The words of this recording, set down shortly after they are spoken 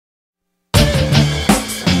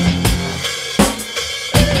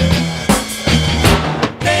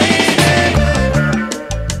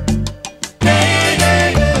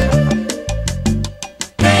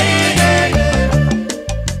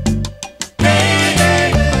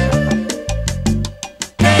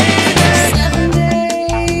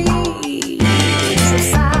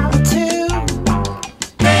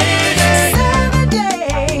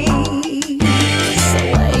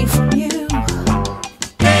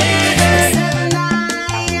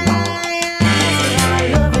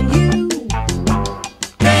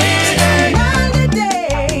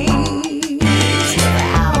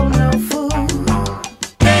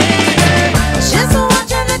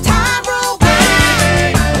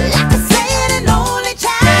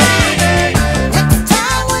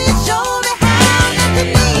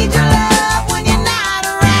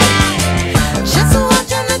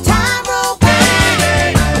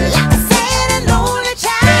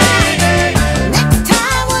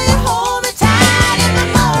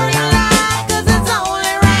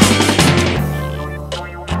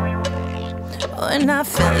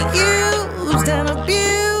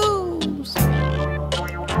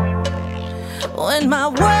when my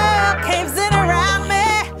world caves in around me.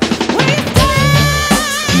 Will you stay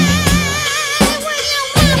when your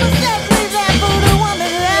mama said leave that voodoo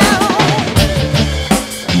woman alone?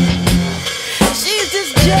 She's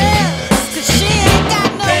just jealous 'cause she ain't got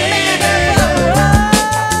no man of her own.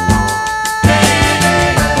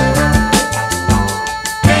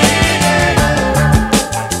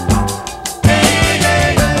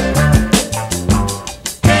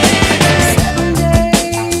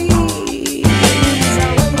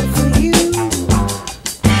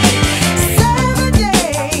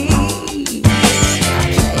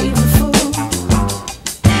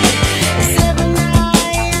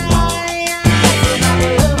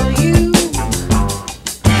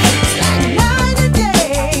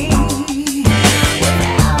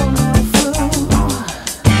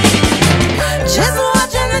 'Cause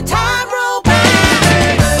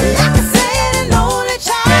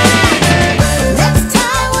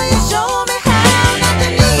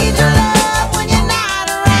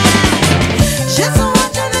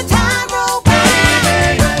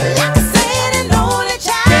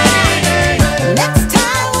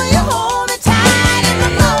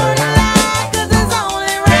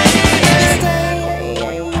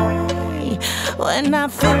when I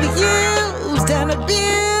feel used and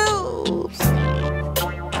abused,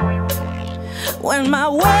 when my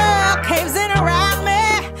world caves in